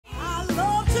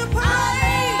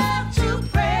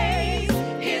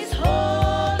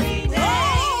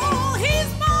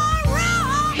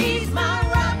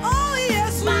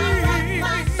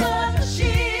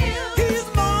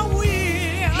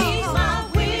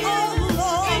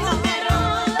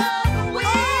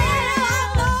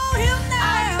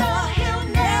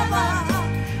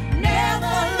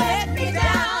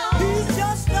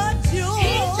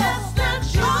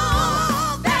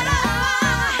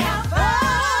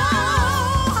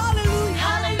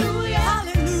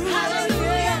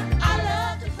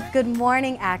Good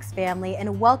morning, Acts family,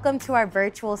 and welcome to our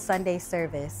virtual Sunday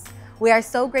service. We are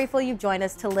so grateful you've joined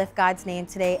us to lift God's name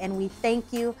today, and we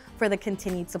thank you for the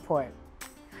continued support.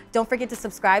 Don't forget to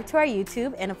subscribe to our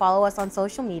YouTube and follow us on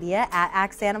social media at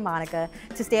Acts Santa Monica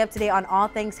to stay up to date on all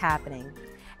things happening.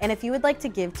 And if you would like to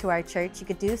give to our church, you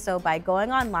could do so by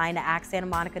going online to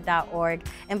actsantamonica.org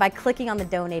and by clicking on the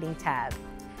donating tab.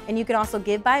 And you can also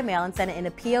give by mail and send it in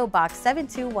a P.O. Box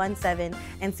 7217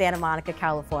 in Santa Monica,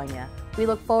 California. We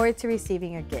look forward to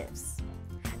receiving your gifts.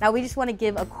 Now, we just want to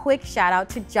give a quick shout out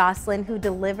to Jocelyn, who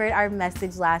delivered our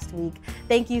message last week.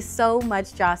 Thank you so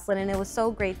much, Jocelyn, and it was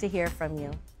so great to hear from you.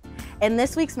 And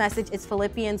this week's message is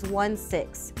Philippians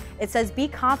 1:6. It says, "Be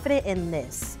confident in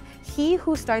this. He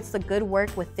who starts the good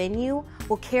work within you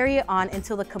will carry it on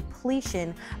until the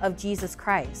completion of Jesus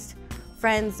Christ."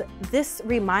 Friends, this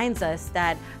reminds us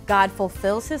that God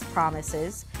fulfills his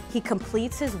promises, he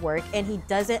completes his work, and he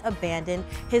doesn't abandon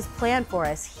his plan for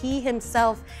us. He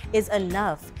himself is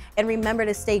enough. And remember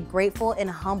to stay grateful and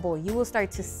humble. You will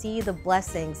start to see the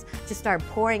blessings just start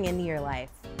pouring into your life.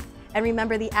 And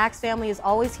remember, the Acts family is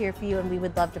always here for you, and we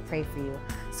would love to pray for you.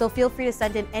 So feel free to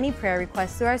send in any prayer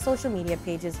requests through our social media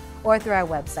pages or through our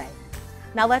website.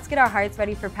 Now let's get our hearts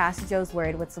ready for Pastor Joe's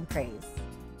word with some praise.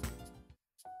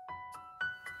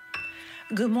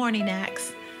 Good morning,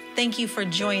 Acts. Thank you for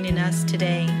joining us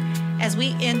today. As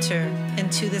we enter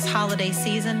into this holiday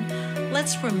season,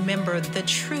 let's remember the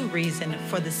true reason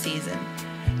for the season.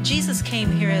 Jesus came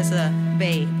here as a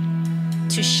babe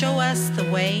to show us the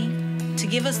way, to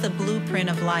give us the blueprint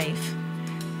of life,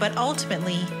 but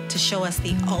ultimately to show us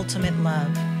the ultimate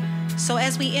love. So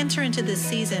as we enter into this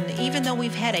season, even though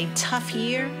we've had a tough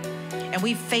year and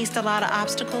we've faced a lot of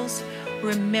obstacles,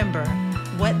 remember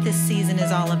what this season is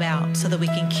all about so that we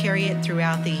can carry it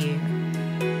throughout the year.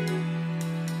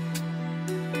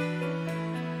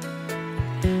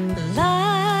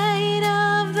 Light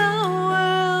of the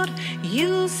world,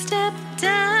 you step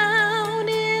down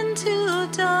into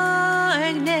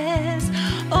darkness.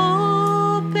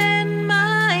 Open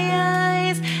my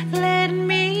eyes, let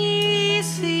me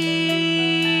see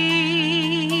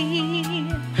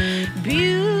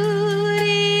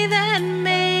beauty that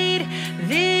made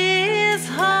this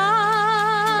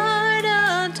heart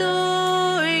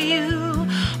adore you.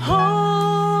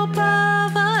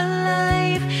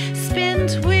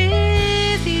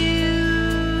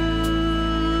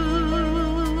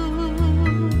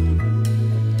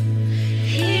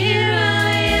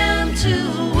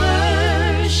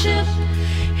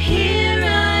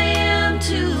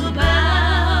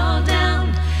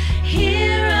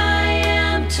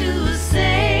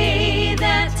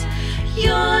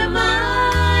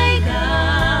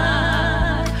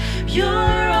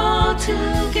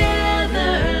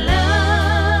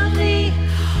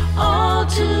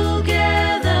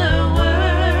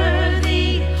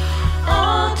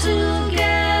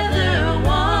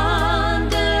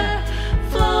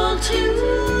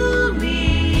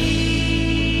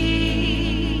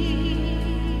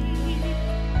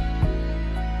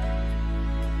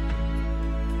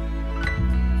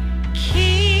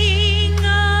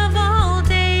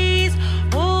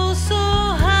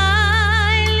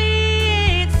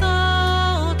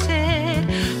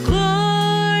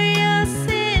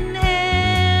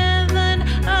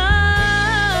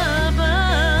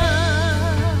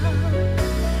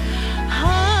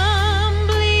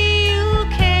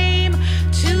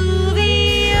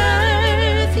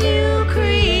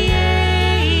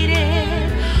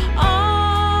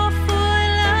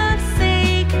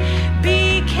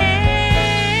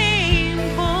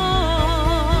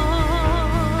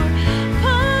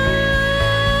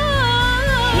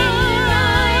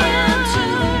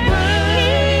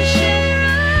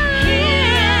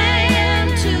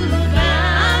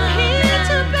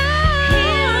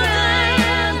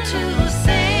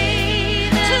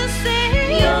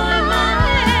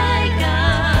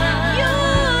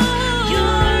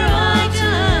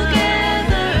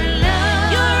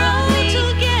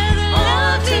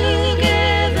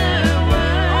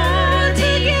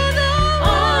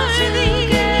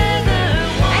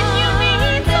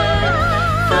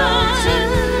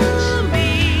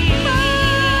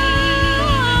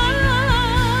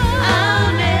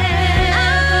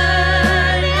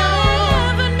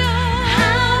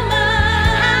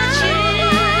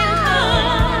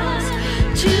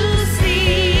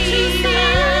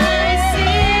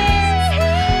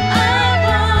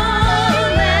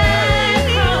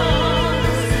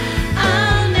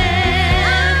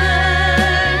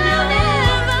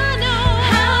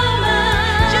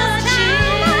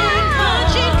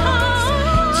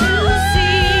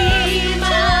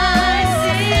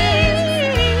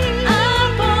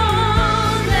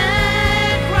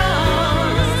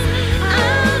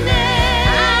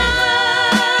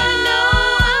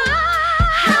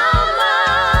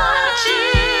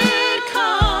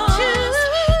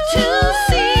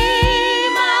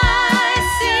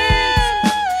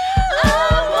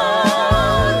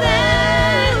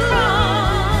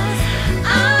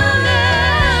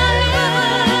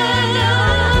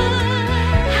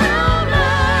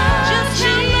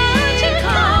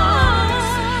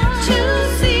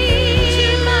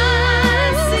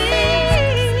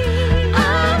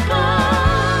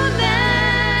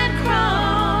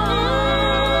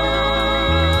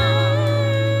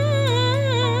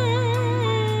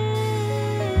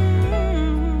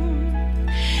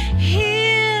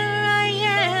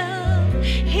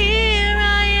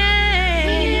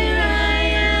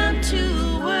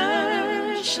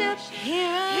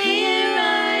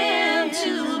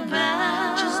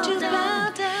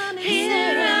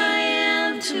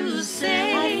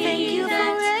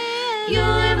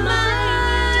 You're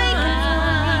my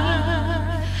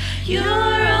God. You're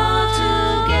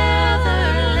altogether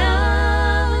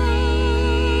lovely.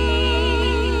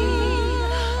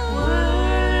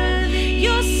 Worthy.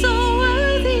 You're so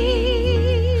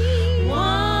worthy.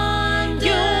 Wonderful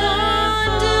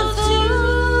to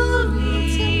me.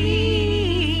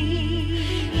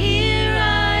 Here I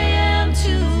am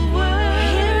to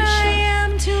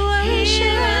worship.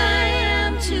 Here I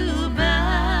am to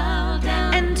bow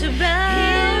down. And to bow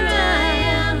Here down. I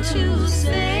am to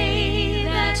say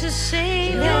that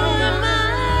you're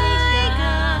my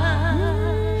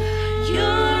God.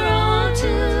 You're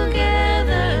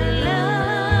altogether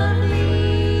lovely.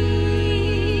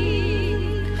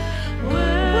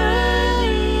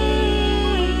 Worthy.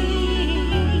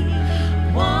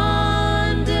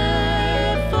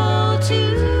 Wonderful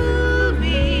to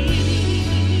me.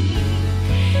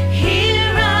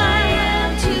 Here I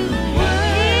am to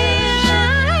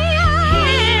worship.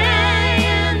 Here I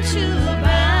am to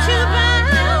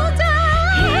bow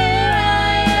down. Here I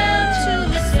am to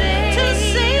say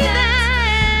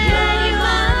that you're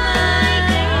my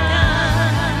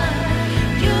God.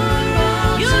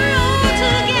 You're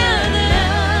altogether.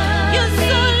 You're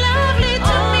so lovely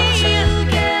to me.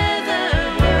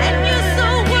 And you're so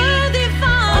worthy,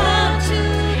 Father.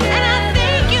 And I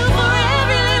thank you for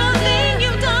every little thing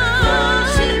you've done.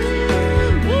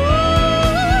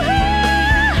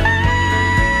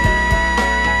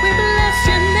 We bless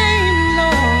your name,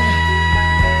 Lord.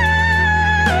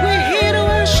 We're here to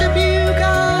worship you,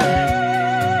 God.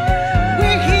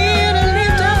 We're here to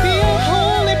lift up your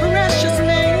holy, precious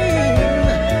name.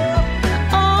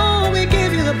 Oh, we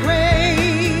give you the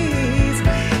praise.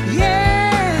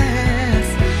 Yes.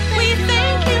 We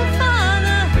thank you,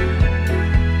 Father.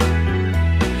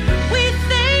 We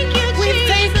thank you, We Jesus.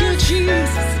 thank you,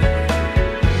 Jesus.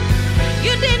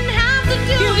 You didn't have to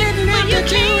do You it, didn't but have you to do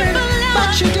came it, for love.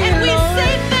 but you did, And we Lord.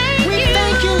 say thank We you.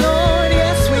 thank you, Lord.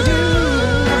 Yes, we do.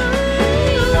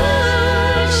 We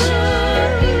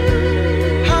worship you.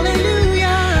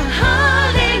 Hallelujah.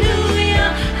 Hallelujah.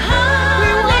 We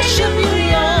worship you,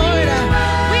 Lord.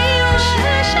 We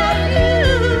worship you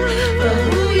for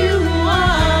who you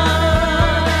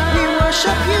are. We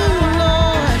worship you,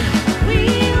 Lord. We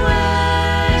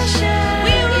worship.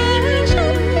 We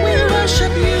worship. We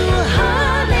worship you.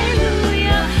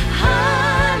 Hallelujah.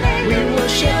 Hallelujah. We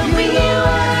worship you, We Lord.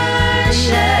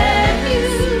 worship you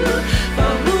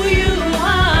for who you are.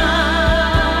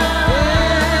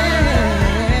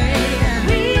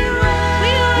 We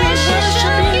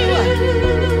worship you.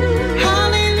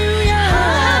 Hallelujah.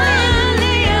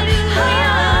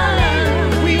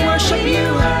 Hallelujah. We worship you.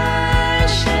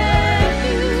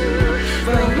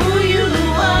 For who you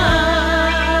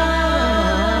are.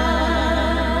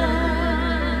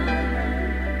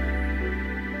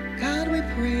 God, we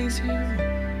praise you.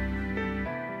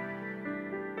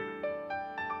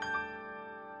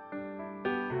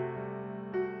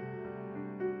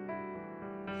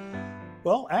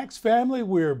 Well, Acts family,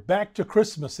 we're back to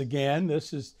Christmas again.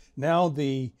 This is now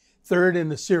the third in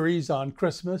the series on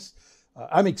Christmas.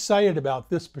 I'm excited about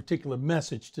this particular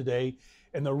message today.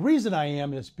 And the reason I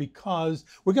am is because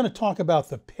we're going to talk about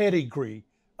the pedigree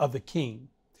of the King.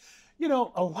 You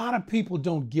know, a lot of people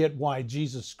don't get why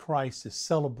Jesus Christ is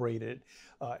celebrated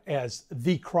as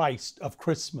the Christ of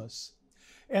Christmas.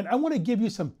 And I want to give you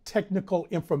some technical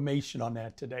information on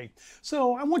that today.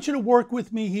 So I want you to work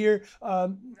with me here.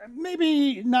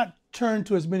 Maybe not turn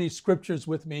to as many scriptures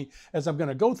with me as I'm going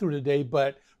to go through today,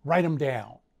 but write them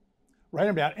down. Write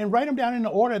them down and write them down in the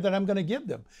order that I'm going to give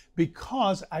them,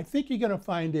 because I think you're going to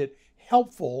find it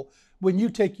helpful when you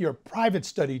take your private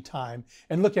study time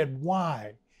and look at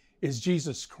why is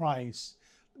Jesus Christ,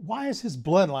 why is his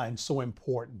bloodline so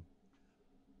important?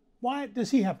 Why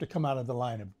does he have to come out of the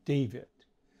line of David?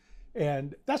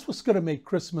 And that's what's going to make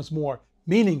Christmas more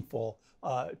meaningful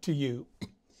to you.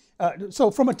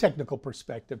 So from a technical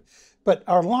perspective, but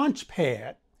our launch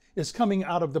pad is coming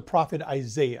out of the prophet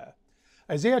Isaiah.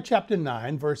 Isaiah chapter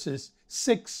 9, verses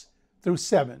 6 through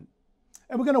 7.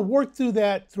 And we're going to work through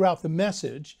that throughout the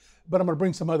message, but I'm going to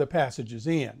bring some other passages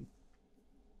in.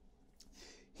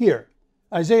 Here,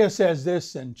 Isaiah says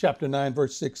this in chapter 9,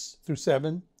 verse 6 through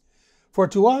 7. For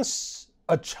to us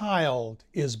a child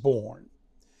is born.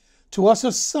 To us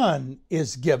a son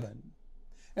is given,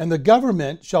 and the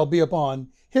government shall be upon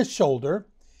his shoulder,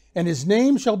 and his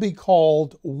name shall be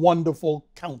called Wonderful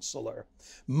Counselor,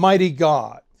 Mighty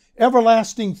God,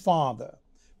 Everlasting Father,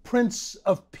 Prince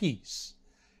of Peace.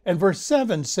 And verse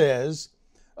 7 says,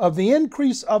 of the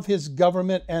increase of his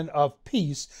government and of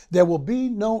peace there will be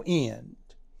no end,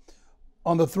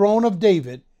 on the throne of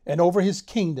David and over his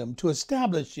kingdom, to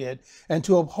establish it and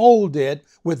to uphold it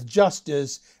with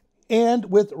justice and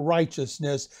with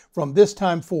righteousness from this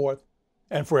time forth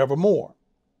and forevermore.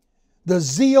 The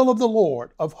zeal of the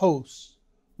Lord of hosts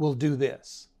will do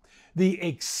this. The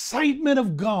excitement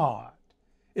of God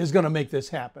is going to make this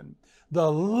happen.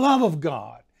 The love of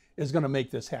God is going to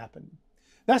make this happen.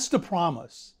 That's the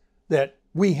promise that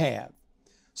we have.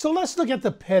 So let's look at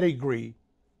the pedigree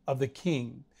of the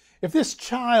king. If this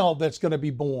child that's going to be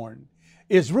born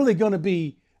is really going to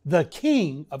be the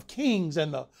King of Kings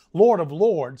and the Lord of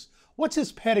Lords, what's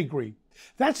his pedigree?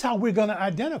 That's how we're going to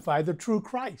identify the true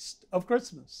Christ of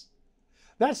Christmas.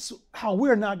 That's how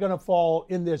we're not going to fall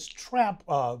in this trap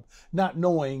of not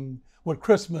knowing what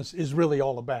Christmas is really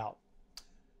all about.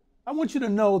 I want you to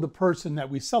know the person that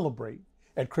we celebrate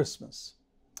at Christmas.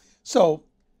 So,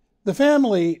 the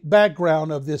family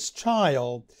background of this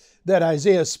child that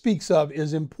Isaiah speaks of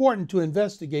is important to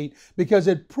investigate because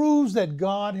it proves that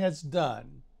God has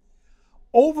done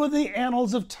over the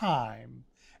annals of time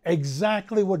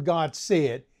exactly what God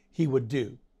said he would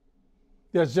do.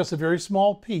 There's just a very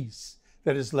small piece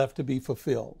that is left to be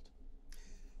fulfilled.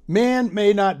 Man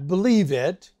may not believe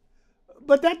it,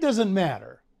 but that doesn't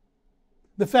matter.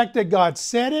 The fact that God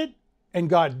said it and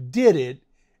God did it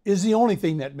is the only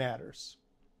thing that matters.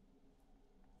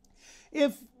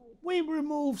 If we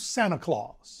remove Santa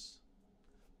Claus,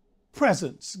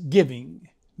 presents giving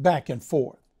back and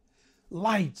forth,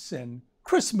 lights and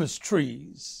Christmas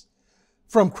trees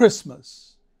from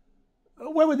Christmas,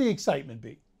 where would the excitement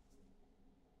be?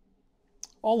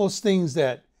 All those things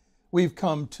that we've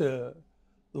come to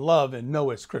love and know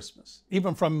as Christmas,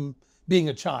 even from being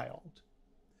a child.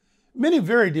 Many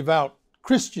very devout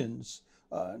Christians,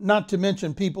 not to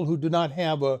mention people who do not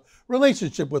have a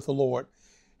relationship with the Lord,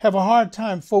 have a hard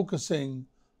time focusing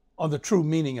on the true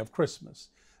meaning of Christmas.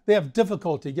 They have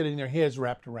difficulty getting their heads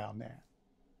wrapped around that.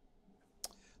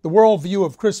 The worldview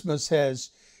of Christmas has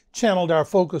channeled our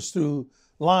focus through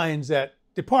lines at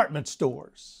department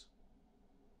stores,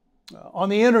 on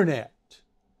the internet,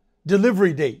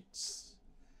 delivery dates,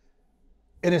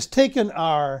 and it's taken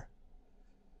our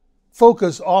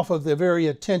focus off of the very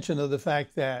attention of the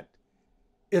fact that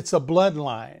it's a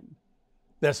bloodline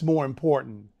that's more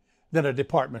important than a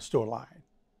department store line.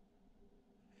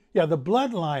 Yeah, the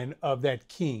bloodline of that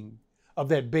king, of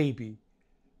that baby,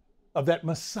 of that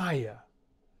Messiah.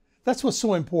 That's what's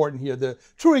so important here. The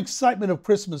true excitement of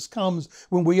Christmas comes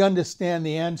when we understand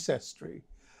the ancestry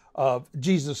of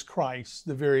Jesus Christ,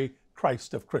 the very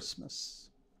Christ of Christmas.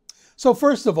 So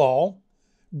first of all,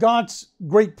 God's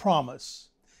great promise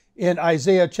in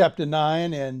Isaiah chapter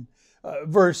 9 and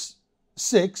verse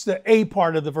 6, the A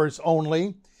part of the verse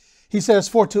only. He says,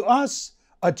 "For to us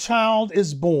a child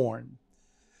is born,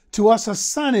 to us a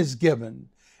son is given,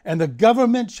 and the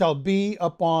government shall be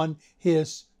upon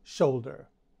his shoulder."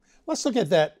 Let's look at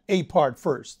that A part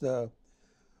first. The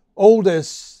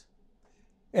oldest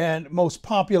and most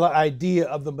popular idea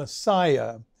of the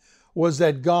Messiah was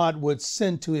that God would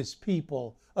send to his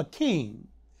people a king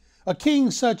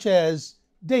such as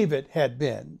David had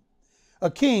been,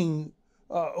 a king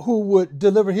who would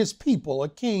deliver his people, a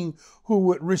king who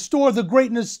would restore the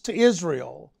greatness to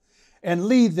Israel and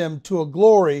lead them to a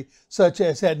glory such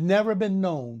as had never been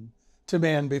known to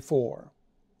man before.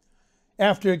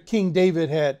 After King David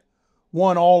had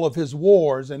won all of his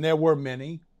wars, and there were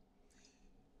many,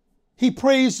 he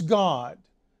praised God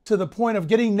to the point of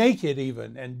getting naked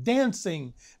even and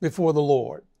dancing before the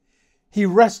Lord. He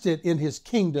rested in his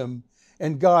kingdom,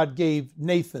 and God gave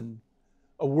Nathan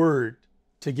a word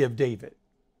to give David.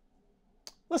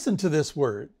 Listen to this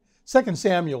word, 2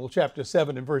 Samuel chapter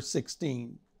 7 and verse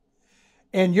 16.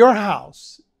 "And your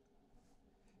house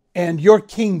and your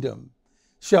kingdom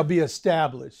shall be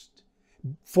established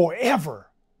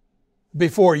forever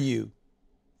before you.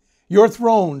 Your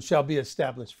throne shall be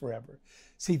established forever."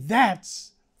 See,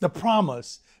 that's the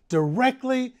promise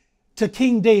directly to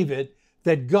King David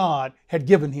that God had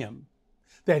given him,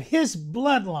 that his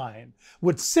bloodline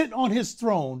would sit on his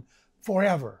throne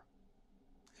forever.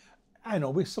 I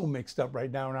know we're so mixed up right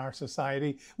now in our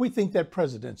society. We think that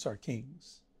presidents are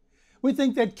kings. We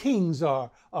think that kings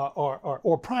or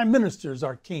prime ministers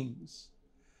are kings.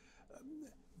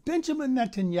 Benjamin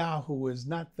Netanyahu is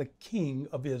not the king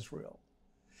of Israel.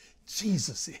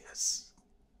 Jesus is.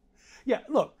 Yeah,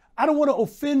 look, I don't want to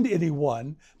offend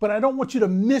anyone, but I don't want you to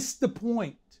miss the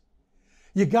point.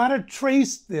 You got to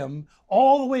trace them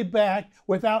all the way back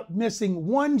without missing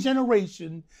one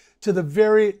generation to the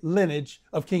very lineage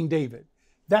of King David.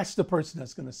 That's the person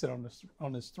that's going to sit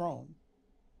on his throne.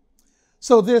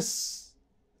 So this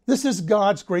is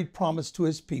God's great promise to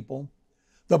his people.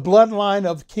 the bloodline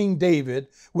of King David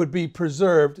would be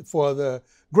preserved for the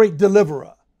great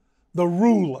deliverer, the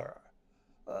ruler,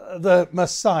 the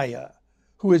Messiah,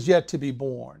 who is yet to be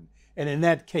born, and in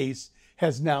that case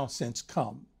has now since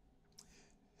come.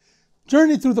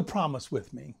 Journey through the promise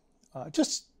with me.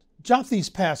 Just jot these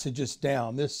passages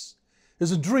down. This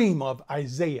is a dream of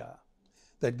Isaiah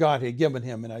that God had given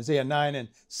him in Isaiah 9 and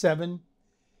 7.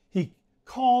 He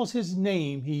calls his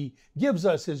name. He gives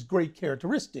us his great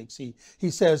characteristics. He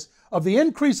says, of the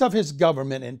increase of his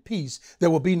government and peace, there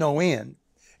will be no end.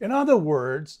 In other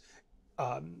words,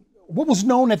 what was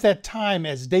known at that time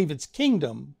as David's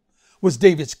kingdom was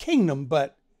David's kingdom,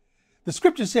 but the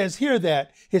scripture says here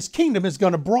that his kingdom is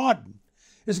going to broaden.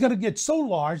 It's going to get so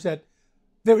large that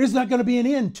there is not going to be an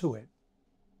end to it.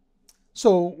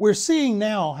 So we're seeing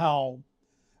now how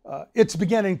it's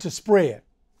beginning to spread,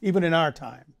 even in our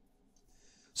time.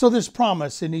 So this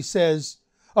promise, and he says,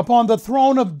 upon the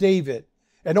throne of David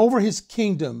and over his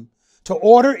kingdom, to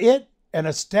order it and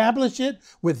establish it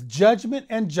with judgment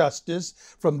and justice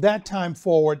from that time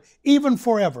forward, even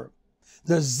forever.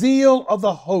 The zeal of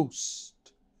the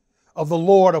host of the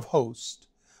Lord of hosts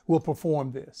will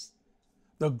perform this.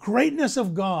 The greatness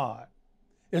of God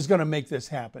is going to make this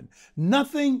happen.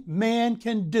 Nothing man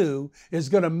can do is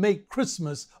going to make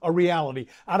Christmas a reality.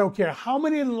 I don't care how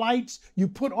many lights you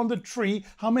put on the tree,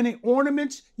 how many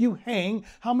ornaments you hang,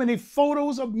 how many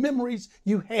photos of memories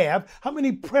you have, how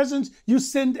many presents you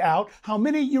send out, how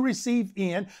many you receive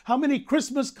in, how many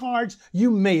Christmas cards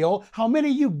you mail, how many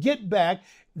you get back.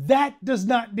 That does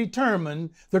not determine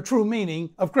the true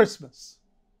meaning of Christmas.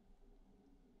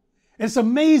 It's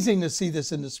amazing to see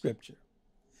this in the scripture.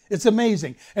 It's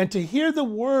amazing. And to hear the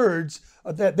words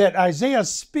that Isaiah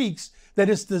speaks, that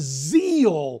it's the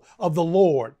zeal of the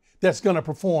Lord that's going to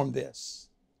perform this.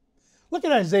 Look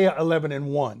at Isaiah 11 and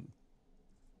 1.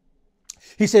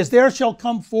 He says, there shall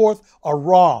come forth a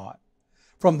rod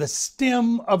from the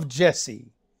stem of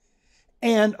Jesse,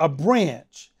 and a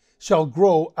branch shall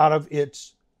grow out of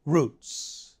its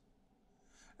roots.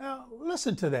 Now,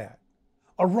 listen to that.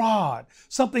 A rod,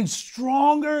 something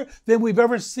stronger than we've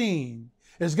ever seen,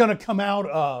 is going to come out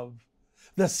of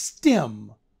the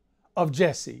stem of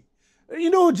Jesse. You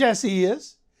know who Jesse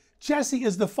is? Jesse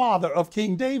is the father of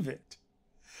King David.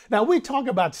 Now, we talk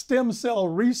about stem cell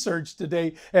research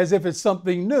today as if it's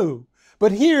something new.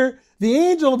 But here, the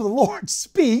angel of the Lord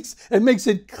speaks and makes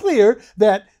it clear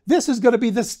that this is going to be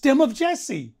the stem of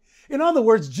Jesse. In other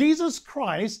words, Jesus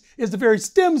Christ is the very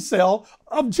stem cell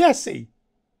of Jesse.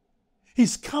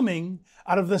 He's coming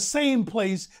out of the same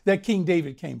place that King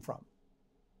David came from.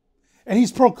 And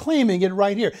he's proclaiming it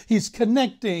right here. He's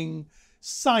connecting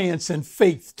science and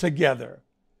faith together.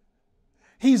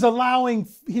 He's allowing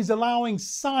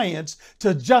science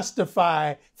to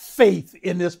justify faith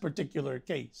in this particular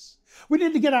case. We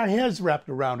need to get our heads wrapped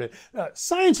around it.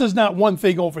 Science is not one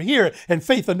thing over here and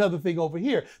faith another thing over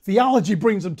here. Theology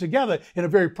brings them together in a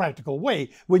very practical way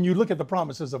when you look at the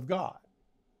promises of God.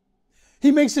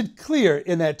 He makes it clear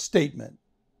in that statement.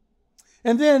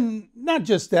 And then, not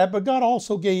just that, but God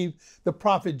also gave the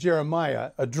prophet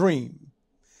Jeremiah a dream.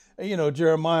 You know,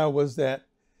 Jeremiah was that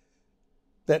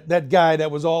guy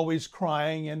that was always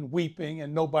crying and weeping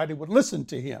and nobody would listen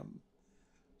to him.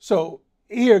 So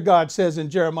here God says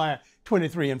in Jeremiah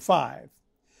 23 and 5,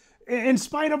 in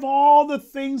spite of all the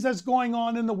things that's going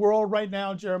on in the world right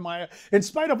now, Jeremiah, in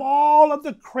spite of all of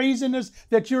the craziness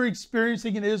that you're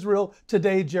experiencing in Israel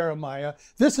today, Jeremiah,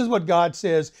 this is what God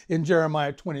says in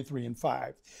Jeremiah 23 and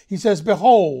 5. He says,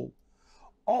 behold,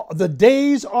 the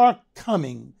days are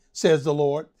coming, says the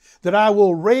Lord, that I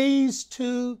will raise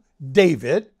to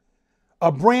David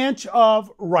a branch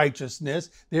of righteousness.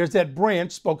 There's that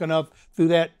branch spoken of through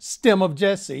that stem of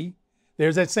Jesse.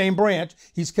 There's that same branch.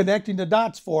 He's connecting the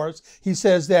dots for us. He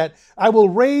says that I will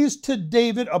raise to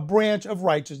David a branch of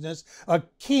righteousness. A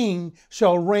king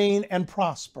shall reign and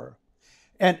prosper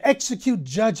and execute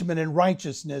judgment and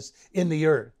righteousness in the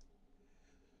earth.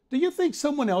 Do you think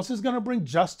someone else is going to bring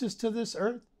justice to this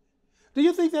earth? Do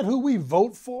you think that who we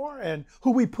vote for and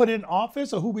who we put in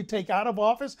office or who we take out of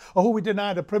office or who we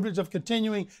deny the privilege of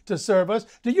continuing to serve us,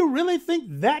 do you really think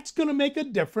that's going to make a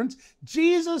difference?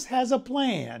 Jesus has a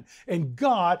plan and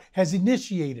God has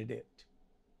initiated it.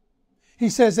 He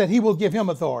says that he will give him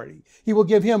authority. He will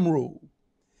give him rule.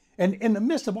 And in the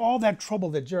midst of all that trouble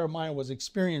that Jeremiah was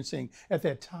experiencing at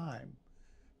that time,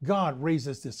 God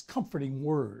raises this comforting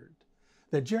word.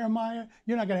 That Jeremiah,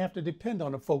 you're not going to have to depend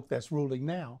on the folk that's ruling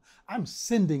now. I'm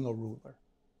sending a ruler.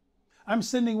 I'm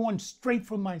sending one straight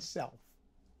from myself.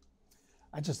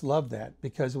 I just love that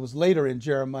because it was later in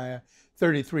Jeremiah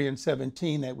 33 and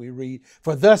 17 that we read,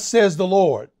 for thus says the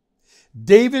Lord,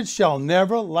 David shall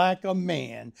never lack a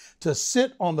man to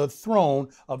sit on the throne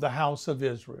of the house of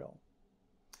Israel.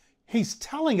 He's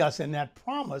telling us in that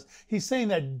promise, he's saying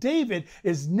that David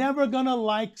is never going to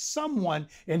lack someone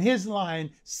in his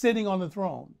line sitting on the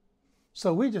throne.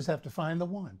 So we just have to find the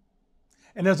one.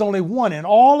 And there's only one in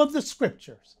all of the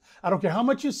scriptures. I don't care how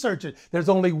much you search it. There's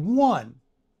only one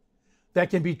that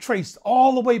can be traced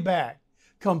all the way back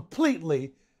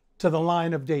completely to the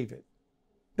line of David,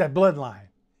 that bloodline.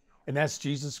 And that's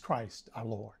Jesus Christ, our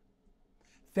Lord.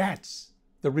 That's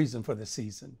the reason for the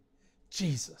season.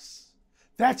 Jesus.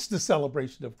 That's the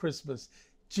celebration of Christmas.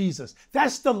 Jesus.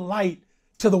 That's the light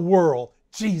to the world.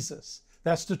 Jesus.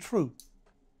 That's the truth.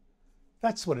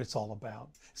 That's what it's all about.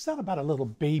 It's not about a little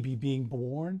baby being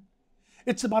born.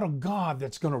 It's about a God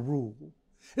that's going to rule.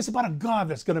 It's about a God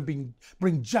that's going to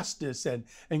bring justice and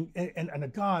a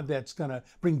God that's going to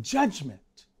bring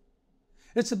judgment.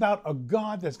 It's about a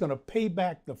God that's going to pay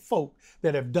back the folk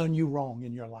that have done you wrong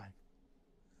in your life.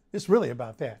 It's really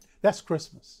about that. That's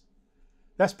Christmas.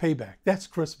 That's payback. That's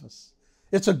Christmas.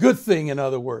 It's a good thing, in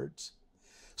other words.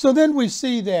 So then we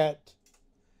see that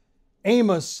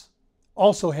Amos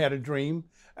also had a dream.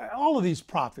 All of these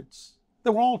prophets, they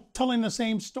were all telling the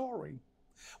same story.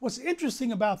 What's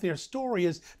interesting about their story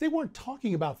is they weren't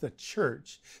talking about the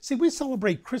church. See, we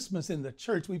celebrate Christmas in the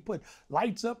church. We put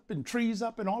lights up and trees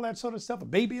up and all that sort of stuff, a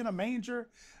baby in a manger.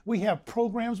 We have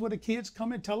programs where the kids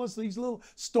come and tell us these little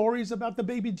stories about the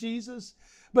baby Jesus.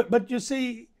 But you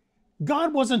see,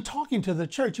 God wasn't talking to the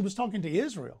church. He was talking to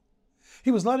Israel. He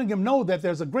was letting them know that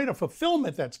there's a greater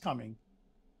fulfillment that's coming.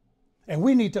 And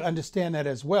we need to understand that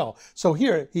as well. So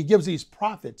here he gives these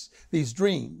prophets these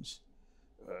dreams.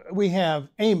 We have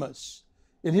Amos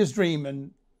in his dream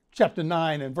in chapter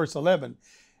 9 and verse 11.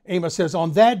 Amos says,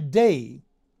 on that day,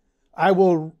 I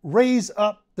will raise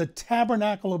up the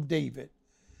tabernacle of David,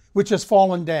 which has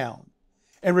fallen down,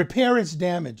 and repair its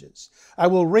damages. I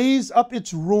will raise up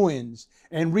its ruins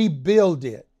and rebuild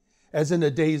it as in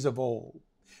the days of old.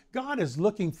 God is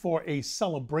looking for a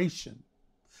celebration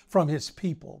from his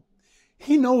people.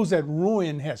 He knows that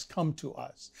ruin has come to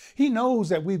us. He knows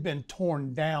that we've been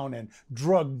torn down and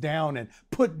drugged down and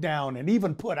put down and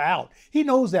even put out. He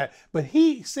knows that. But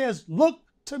he says, look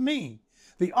to me,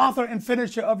 the author and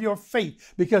finisher of your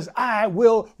faith, because I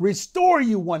will restore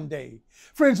you one day.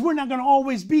 Friends, we're not going to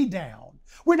always be down.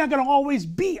 We're not going to always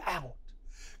be out.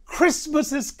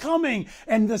 Christmas is coming,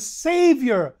 and the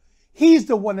Savior, he's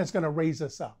the one that's going to raise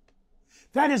us up.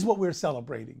 That is what we're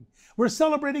celebrating. We're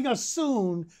celebrating a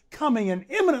soon coming and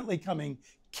imminently coming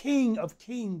King of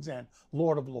Kings and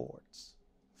Lord of Lords.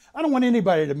 I don't want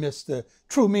anybody to miss the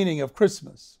true meaning of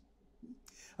Christmas.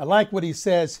 I like what he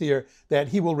says here, that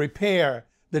he will repair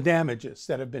the damages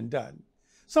that have been done.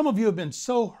 Some of you have been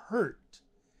so hurt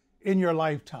in your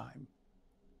lifetime.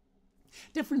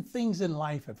 Different things in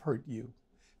life have hurt you.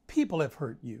 People have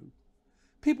hurt you.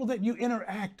 People that you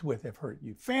interact with have hurt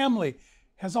you. Family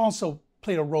has also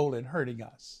played a role in hurting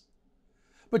us.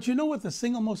 But you know what the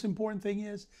single most important thing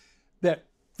is? That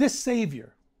this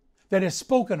Savior that is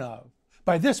spoken of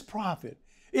by this prophet,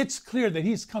 it's clear that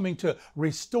he's coming to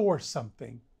restore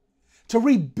something, to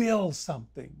rebuild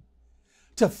something,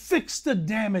 to fix the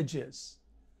damages,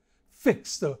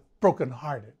 fix the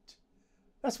brokenhearted.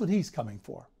 That's what he's coming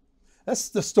for. That's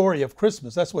the story of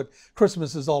Christmas. That's what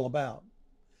Christmas is all about.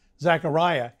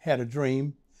 Zechariah had a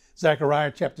dream.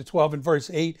 Zechariah chapter 12 and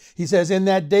verse 8, he says, in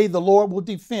that day the Lord will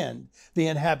defend the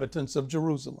inhabitants of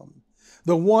Jerusalem.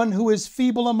 The one who is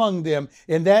feeble among them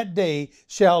in that day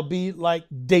shall be like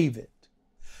David.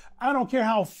 I don't care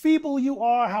how feeble you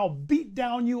are, how beat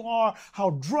down you are,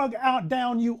 how drug out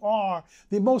down you are.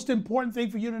 The most important thing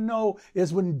for you to know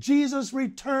is when Jesus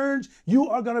returns, you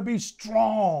are going to be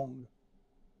strong.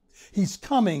 He's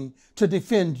coming to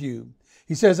defend you.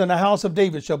 He says, and the house of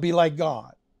David shall be like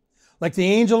God, like the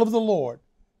angel of the Lord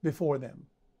before them.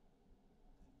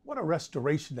 What a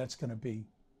restoration that's going to be.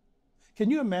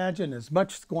 Can you imagine as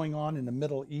much going on in the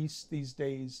Middle East these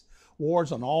days,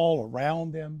 wars on all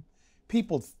around them,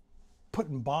 people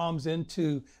putting bombs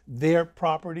into their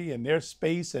property and their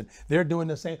space, and they're doing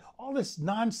the same, all this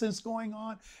nonsense going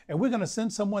on, and we're going to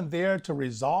send someone there to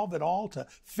resolve it all, to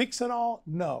fix it all?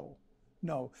 No,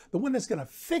 no. The one that's going to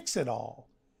fix it all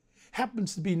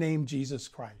happens to be named Jesus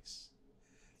Christ.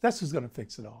 That's who's going to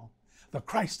fix it all. The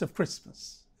Christ of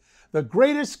Christmas. The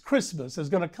greatest Christmas is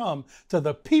going to come to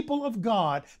the people of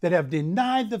God that have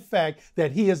denied the fact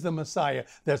that he is the Messiah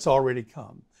that's already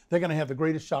come. They're going to have the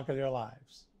greatest shock of their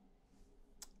lives.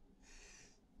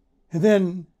 And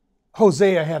then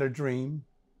Hosea had a dream.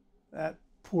 That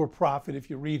poor prophet, if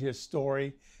you read his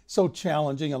story, so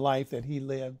challenging a life that he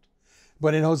lived.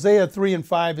 But in Hosea 3 and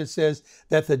 5, it says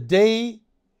that the day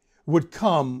would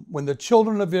come when the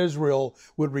children of Israel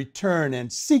would return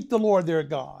and seek the Lord their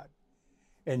God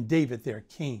and David their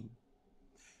king.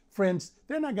 Friends,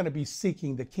 they're not going to be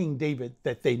seeking the King David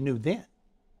that they knew then.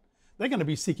 They're going to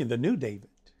be seeking the new David,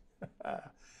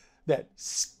 that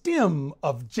stem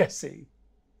of Jesse.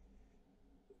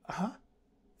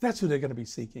 That's who they're going to be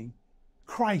seeking.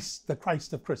 Christ, the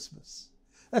Christ of Christmas.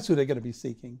 That's who they're going to be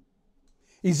seeking.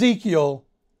 Ezekiel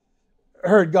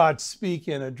heard God speak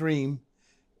in a dream,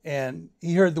 and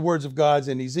he heard the words of God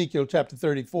in Ezekiel chapter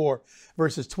 34,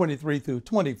 verses 23 through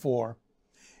 24.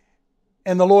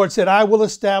 And the Lord said, I will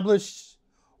establish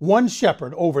one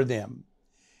shepherd over them,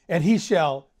 and he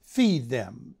shall feed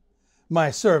them,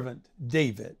 my servant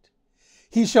David.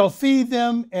 He shall feed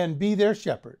them and be their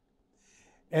shepherd.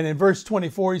 And in verse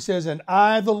 24, he says, and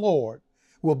I, the Lord,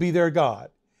 will be their God,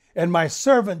 and my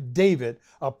servant David,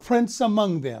 a prince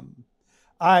among them.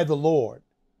 I, the Lord,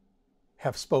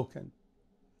 have spoken.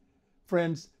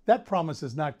 Friends, that promise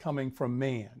is not coming from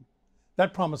man.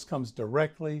 That promise comes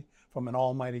directly from an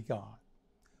almighty God,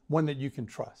 one that you can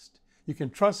trust. You can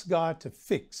trust God to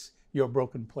fix your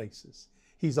broken places.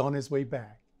 He's on his way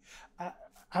back.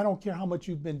 I don't care how much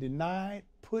you've been denied,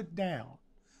 put down,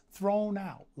 thrown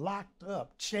out, locked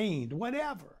up, chained,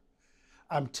 whatever.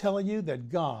 I'm telling you that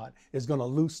God is going to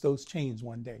loose those chains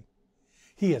one day.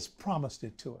 He has promised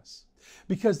it to us.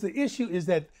 Because the issue is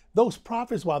that those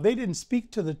prophets, while they didn't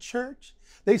speak to the church,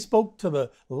 they spoke to the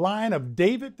line of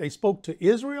David, they spoke to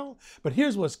Israel. But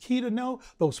here's what's key to know,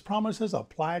 those promises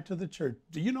apply to the church.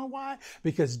 Do you know why?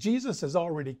 Because Jesus has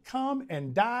already come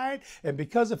and died, and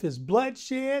because of his blood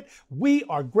shed, we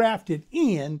are grafted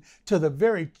in to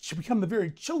become the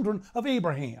very children of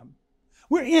Abraham.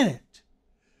 We're in it.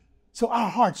 So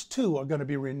our hearts too are going to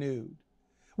be renewed.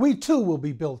 We too will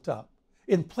be built up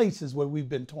in places where we've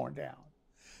been torn down.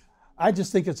 I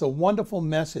just think it's a wonderful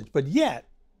message, but yet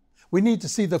we need to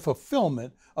see the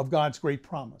fulfillment of God's great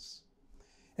promise.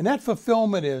 And that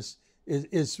fulfillment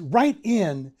is right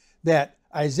in that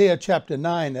Isaiah chapter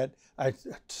 9 that I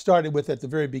started with at the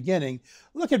very beginning.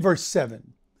 Look at verse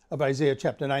 7 of Isaiah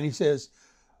chapter 9. He says,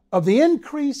 of the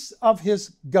increase of his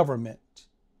government,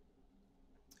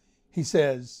 he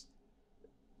says,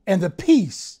 and the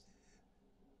peace,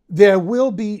 there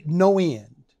will be no end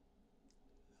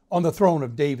on the throne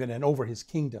of David and over his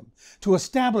kingdom, to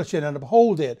establish it and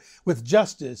uphold it with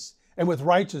justice and with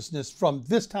righteousness from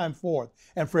this time forth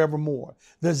and forevermore.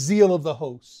 The zeal of the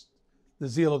host, the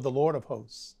zeal of the Lord of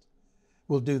hosts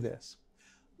will do this.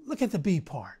 Look at the B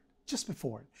part just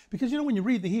before it. Because you know, when you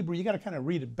read the Hebrew, you got to kind of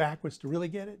read it backwards to really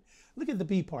get it. Look at the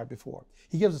B part before.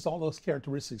 He gives us all those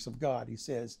characteristics of God. He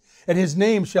says, and his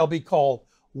name shall be called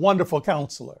Wonderful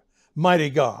Counselor, Mighty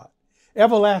God,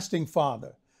 Everlasting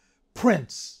Father,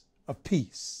 Prince of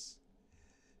Peace.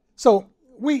 So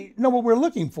we know what we're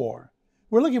looking for.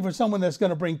 We're looking for someone that's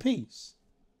going to bring peace.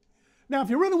 Now, if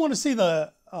you really want to see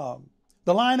the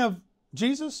line of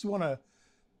Jesus, you want to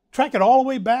track it all the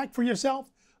way back for yourself,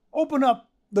 open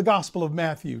up the Gospel of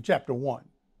Matthew, chapter 1.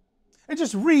 And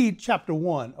just read chapter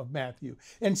 1 of Matthew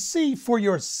and see for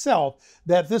yourself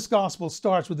that this gospel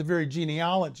starts with the very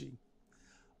genealogy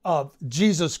of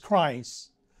Jesus Christ,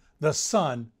 the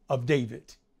son of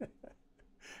David.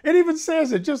 It even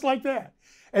says it just like that.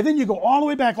 And then you go all the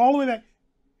way back,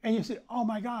 and you say, oh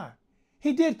my God,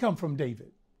 he did come from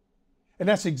David. And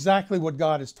that's exactly what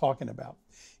God is talking about.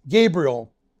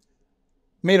 Gabriel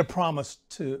made a promise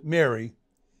to Mary.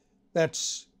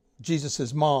 That's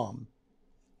Jesus' mom,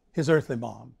 his earthly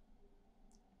mom,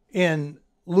 in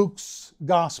Luke's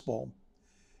gospel.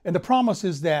 And the promise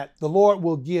is that the Lord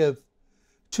will give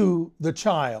to the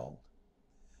child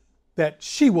that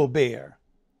she will bear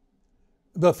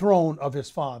the throne of his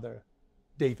father,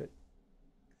 David.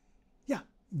 Yeah,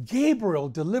 Gabriel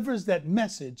delivers that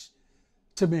message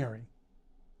to Mary,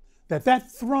 that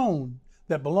throne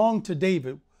that belonged to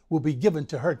David will be given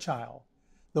to her child,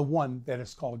 the one that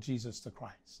is called Jesus the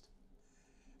Christ.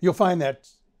 You'll find that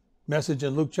message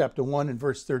in Luke chapter 1 and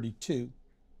verse 32.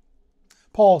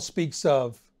 Paul speaks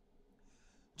of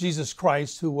Jesus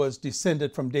Christ, who was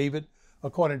descended from David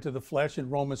according to the flesh in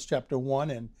Romans chapter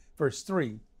 1 and verse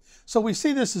 3. So we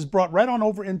see this is brought right on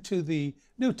over into the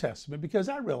New Testament, because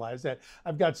I realize that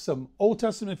I've got some Old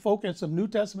Testament folk and some New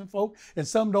Testament folk, and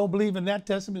some don't believe in that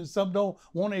testament, and some don't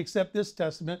want to accept this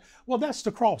testament. Well, that's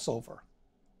the crossover.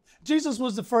 Jesus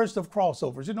was the first of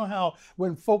crossovers. You know how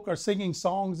when folk are singing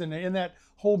songs and in that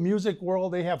whole music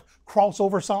world, they have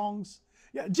crossover songs?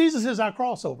 Yeah, Jesus is our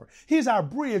crossover. He's our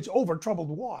bridge over troubled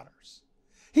waters.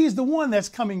 He's the one that's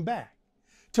coming back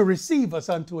to receive us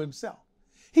unto himself.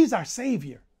 He's our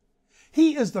Savior.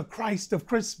 He is the Christ of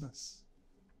Christmas.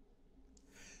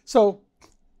 So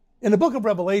in the book of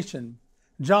Revelation,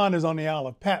 John is on the Isle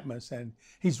of Patmos, and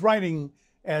he's writing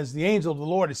as the angel of the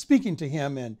Lord is speaking to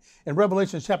him. And in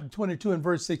Revelation chapter 22 and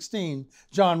verse 16,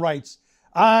 John writes,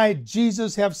 I,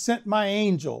 Jesus, have sent my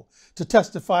angel to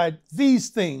testify these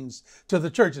things to the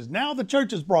churches. Now the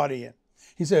church is brought in.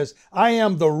 He says, I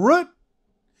am the root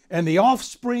and the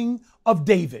offspring of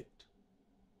David.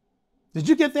 Did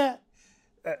you get that?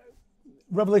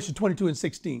 Revelation 22 and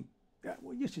 16.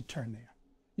 Well, you should turn there.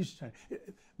 You should turn.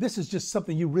 This is just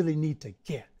something you really need to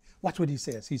get. Watch what he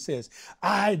says. He says,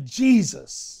 I,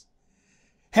 Jesus,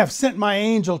 have sent my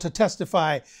angel to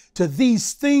testify to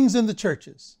these things in the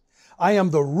churches. I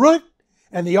am the root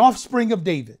and the offspring of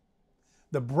David,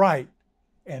 the bright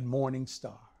and morning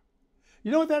star.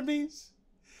 You know what that means?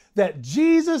 That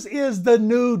Jesus is the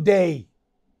new day.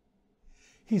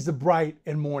 He's the bright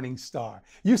and morning star.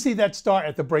 You see that star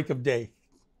at the break of day.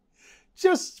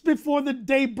 Just before the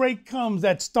daybreak comes,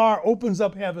 that star opens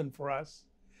up heaven for us.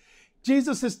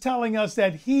 Jesus is telling us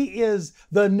that he is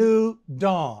the new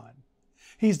dawn.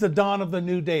 He's the dawn of the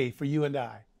new day for you and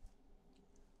I.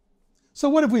 So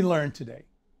what have we learned today?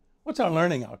 What's our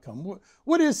learning outcome?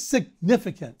 What is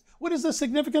significant? What is the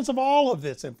significance of all of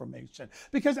this information?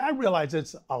 Because I realize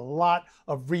it's a lot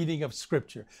of reading of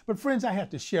Scripture. But friends, I have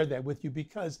to share that with you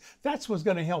because that's what's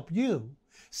going to help you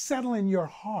settle in your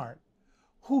heart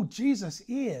who Jesus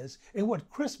is and what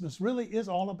Christmas really is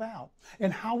all about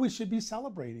and how we should be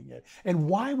celebrating it and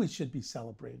why we should be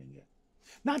celebrating it.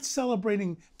 Not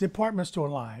celebrating department store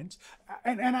lines.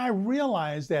 And I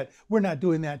realize that we're not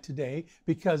doing that today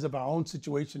because of our own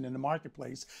situation in the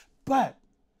marketplace. But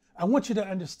I want you to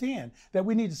understand that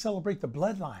we need to celebrate the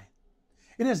bloodline.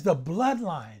 It is the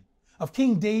bloodline of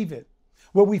King David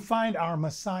where we find our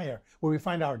Messiah, where we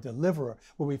find our deliverer,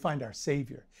 where we find our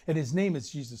Savior. And his name is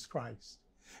Jesus Christ.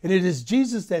 And it is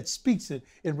Jesus that speaks it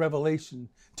in Revelation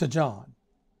to John.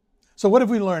 So what have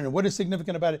we learned and what is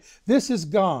significant about it? This is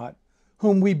God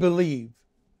whom we believe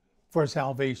for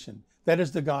salvation. That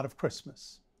is the God of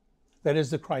Christmas. That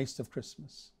is the Christ of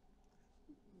Christmas.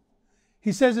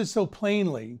 He says it so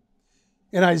plainly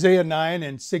in Isaiah 9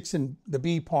 and 6 in the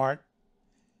B part.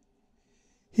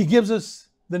 He gives us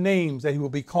the names that he will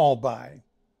be called by.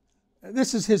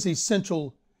 This is his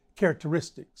essential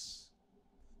characteristics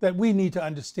that we need to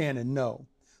understand and know.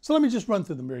 So let me just run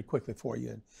through them very quickly for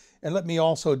you. And let me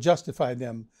also justify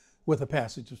them with a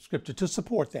passage of Scripture to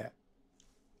support that.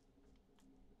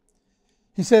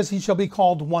 He says he shall be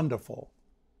called Wonderful.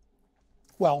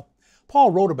 Well,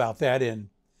 Paul wrote about that in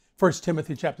 1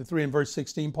 Timothy chapter 3 and verse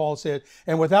 16. Paul said,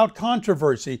 and without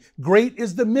controversy, great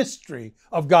is the mystery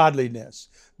of godliness.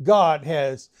 God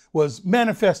was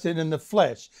manifested in the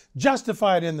flesh,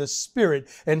 justified in the spirit,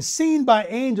 and seen by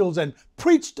angels, and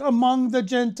preached among the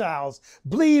Gentiles,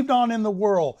 believed on in the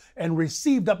world, and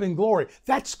received up in glory.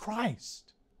 That's Christ.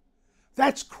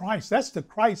 That's Christ. That's the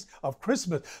Christ of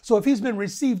Christmas. So if he's been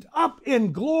received up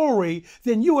in glory,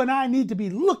 then you and I need to be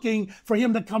looking for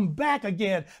him to come back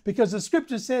again, because the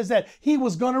Scripture says that he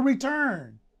was going to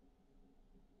return.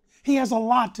 He has a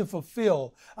lot to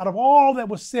fulfill out of all that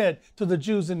was said to the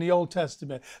Jews in the Old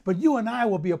Testament. But you and I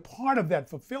will be a part of that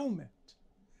fulfillment.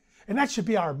 And that should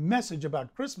be our message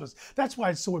about Christmas. That's why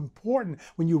it's so important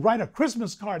when you write a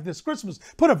Christmas card this Christmas,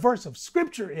 put a verse of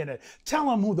Scripture in it. Tell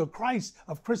them who the Christ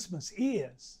of Christmas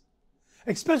is,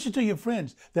 especially to your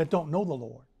friends that don't know the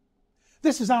Lord.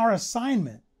 This is our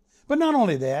assignment. But not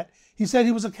only that, he said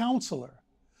he was a counselor.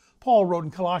 Paul wrote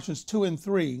in Colossians 2 and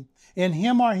 3, in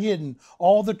him are hidden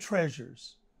all the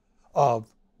treasures of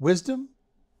wisdom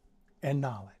and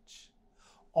knowledge.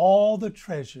 All the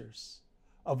treasures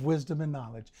of wisdom and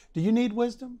knowledge. Do you need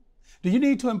wisdom? Do you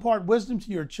need to impart wisdom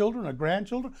to your children or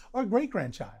grandchildren or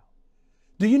great-grandchild?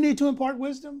 Do you need to impart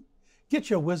wisdom? Get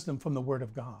your wisdom from the Word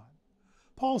of God.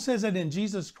 Paul says that in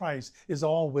Jesus Christ is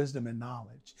all wisdom and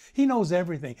knowledge. He knows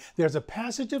everything. There's a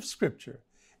passage of Scripture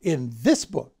in this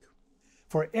book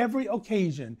for every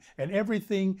occasion and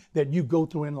everything that you go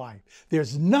through in life.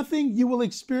 There's nothing you will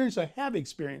experience or have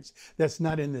experienced that's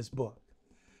not in this book.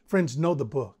 Friends, know the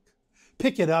book.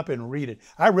 Pick it up and read it.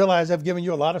 I realize I've given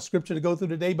you a lot of Scripture to go through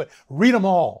today, but read them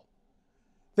all.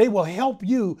 They will help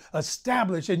you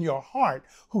establish in your heart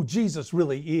who Jesus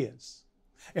really is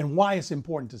and why it's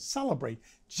important to celebrate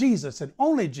Jesus and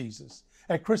only Jesus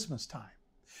at Christmas time.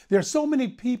 There are so many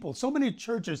people, so many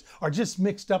churches are just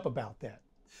mixed up about that.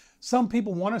 Some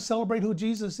people want to celebrate who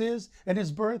Jesus is and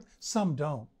his birth. Some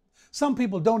don't. Some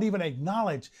people don't even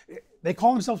acknowledge. They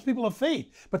call themselves people of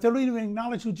faith, but they don't even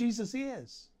acknowledge who Jesus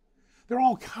is. There are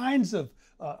all kinds of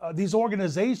these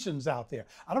organizations out there.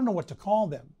 I don't know what to call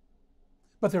them,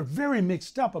 But they're very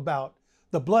mixed up about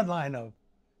the bloodline of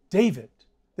David.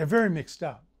 They're very mixed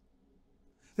up.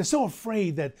 They're so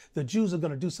afraid that the Jews are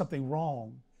going to do something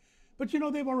wrong. But you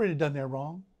know, they've already done their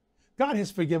wrong. God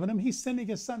has forgiven them. He's sending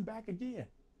his son back again.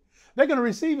 They're going to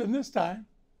receive him this time.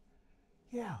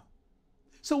 Yeah.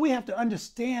 So we have to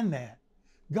understand that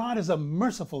God is a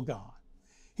merciful God.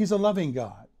 He's a loving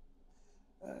God.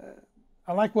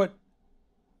 I like what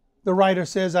the writer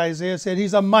says, Isaiah said,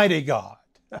 he's a mighty God.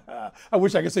 I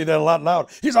wish I could say that a lot louder.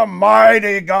 He's a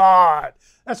mighty God.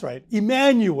 That's right.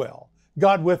 Emmanuel,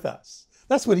 God with us.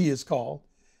 That's what he is called.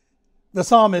 The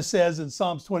psalmist says in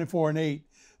Psalms 24:8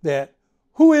 that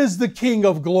who is the King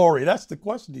of glory? That's the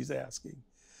question he's asking.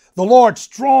 The Lord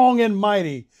strong and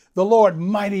mighty, the Lord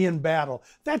mighty in battle.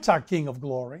 That's our King of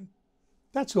glory.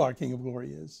 That's who our King of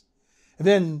glory is. And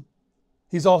then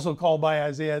he's also called by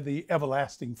Isaiah the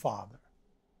everlasting Father.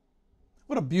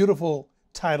 What a beautiful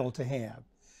title to have.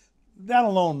 That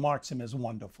alone marks him as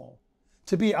wonderful,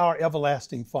 to be our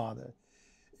everlasting Father.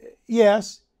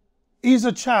 Yes, he's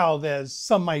a child as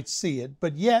some might see it,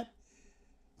 but yet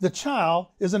the child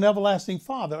is an everlasting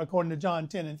Father according to John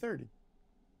 10:30.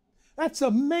 That's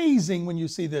amazing when you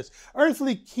see this.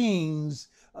 Earthly kings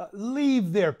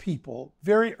leave their people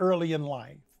very early in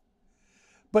life.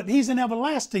 But he's an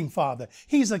everlasting Father.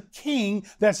 He's a king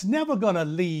that's never going to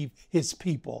leave his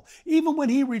people. Even when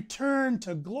he returned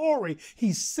to glory,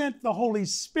 he sent the Holy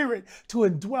Spirit to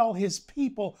indwell his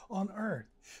people on earth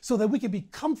so that we can be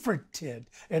comforted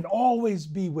and always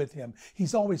be with him.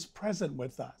 He's always present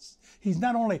with us. He's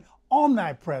not only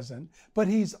omnipresent, but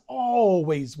he's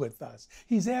always with us.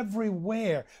 He's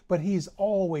everywhere, but he's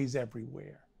always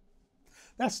everywhere.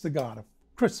 That's the God of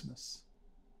Christmas.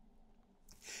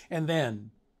 And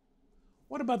then,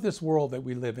 what about this world that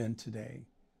we live in today?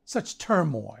 Such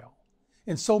turmoil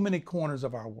in so many corners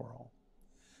of our world.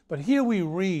 But here we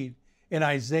read in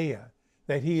Isaiah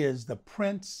that he is the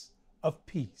Prince of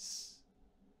Peace.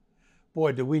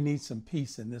 Boy, do we need some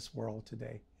peace in this world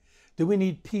today. Do we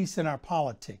need peace in our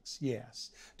politics?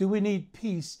 Yes. Do we need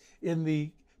peace in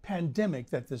the pandemic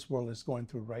that this world is going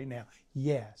through right now?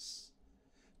 Yes.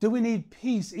 Do we need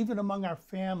peace even among our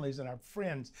families and our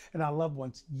friends and our loved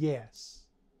ones? Yes.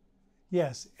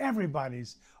 Yes,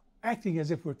 everybody's acting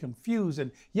as if we're confused,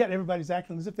 and yet everybody's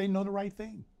acting as if they know the right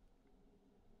thing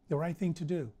to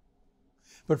do.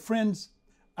 But friends,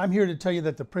 I'm here to tell you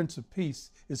that the Prince of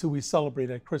Peace is who we celebrate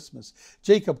at Christmas.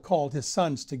 Jacob called his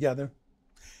sons together,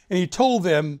 and he told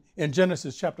them in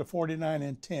Genesis chapter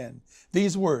 49:10,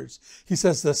 these words. He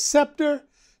says, the scepter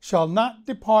shall not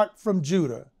depart from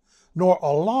Judah, nor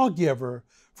a lawgiver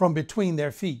from between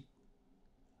their feet,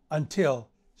 until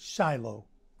Shiloh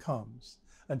comes,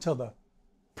 until the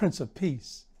Prince of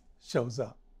Peace shows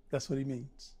up. That's what he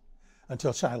means.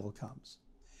 Until Shiloh comes.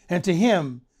 And to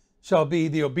him shall be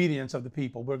the obedience of the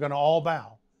people. We're going to all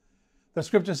bow. The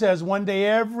scripture says one day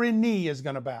every knee is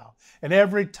going to bow and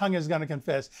every tongue is going to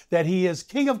confess that he is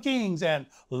King of Kings and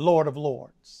Lord of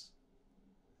Lords.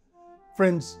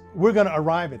 Friends, we're going to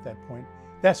arrive at that point.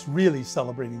 That's really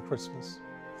celebrating Christmas.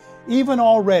 Even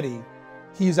already,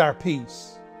 he's our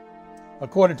peace.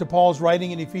 According to Paul's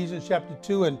writing in Ephesians chapter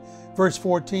 2 and verse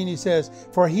 14, he says,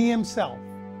 for he himself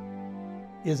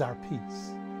is our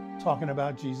peace. Talking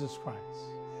about Jesus Christ.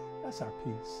 That's our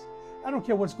peace. I don't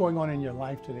care what's going on in your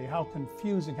life today, how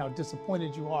confusing, how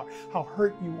disappointed you are, how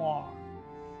hurt you are.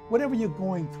 Whatever you're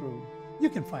going through, you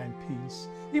can find peace.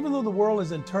 Even though the world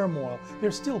is in turmoil,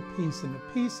 there's still peace, and the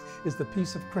peace is the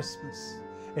peace of Christmas,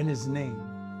 and his name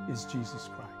is Jesus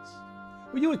Christ.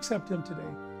 Will you accept him today?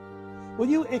 Will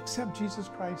you accept Jesus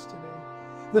Christ today?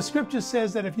 The scripture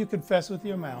says that if you confess with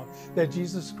your mouth that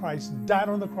Jesus Christ died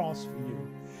on the cross for you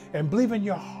and believe in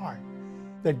your heart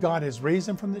that God has raised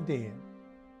him from the dead,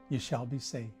 you shall be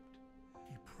saved.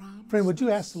 Friend, would you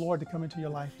ask the Lord to come into your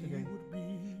life today?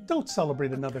 Don't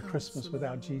celebrate another Christmas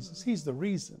without Jesus. He's the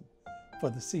reason for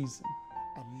the season.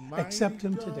 Accept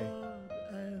him today.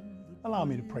 Allow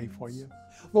me to pray for you.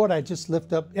 Lord, I just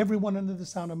lift up everyone under the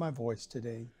sound of my voice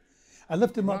today. I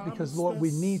lift him up because, Lord,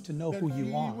 we need to know who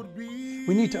you are.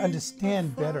 We need to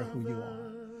understand better who you are.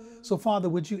 So, Father,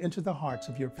 would you enter the hearts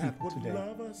of your people today?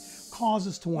 Cause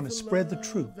us to want to spread the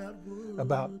truth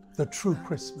about the true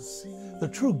Christmas, the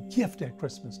true gift at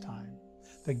Christmas time,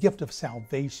 the gift of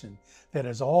salvation that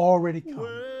has already come.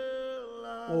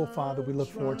 Oh, Father, we look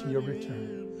forward to your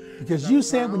return. Because you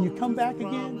said when you come back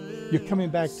again, you're coming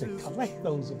back to collect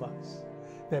those of us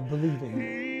that believe in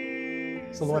you.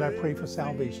 So, Lord, I pray for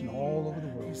salvation all over the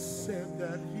world.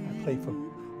 I pray for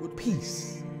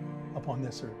peace upon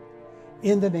this earth.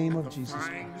 In the name of Jesus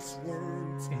Christ.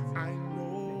 Amen.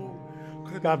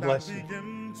 God bless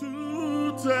you.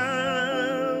 to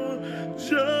tell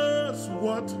just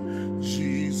what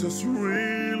Jesus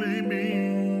really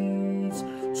means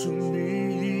to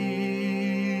me,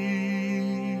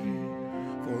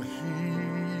 for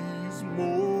he's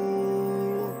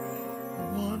more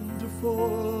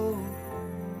wonderful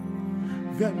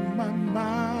than my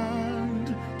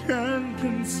mind can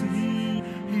conceive.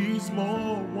 He's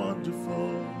more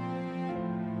wonderful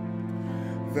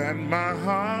than my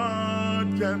heart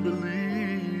can believe.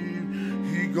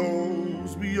 He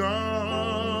goes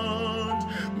beyond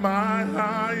my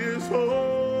highest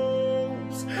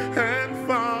hopes and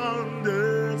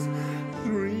fondest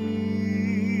dreams.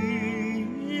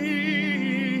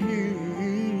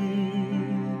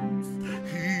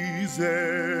 He's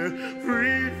everything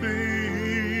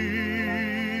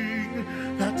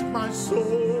that my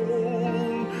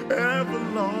soul ever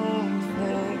longed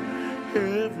for,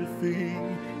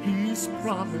 everything he's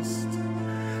promised,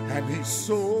 and he's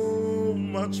so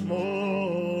much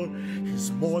more.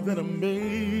 He's more than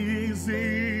amazing,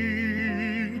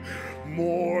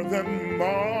 more than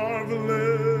marvelous,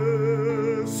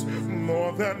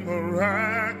 more than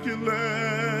miraculous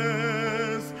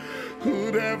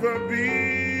could ever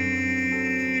be.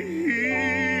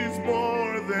 He's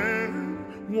more than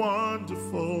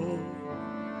wonderful.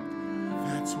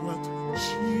 That's what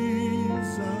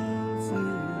Jesus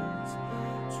is.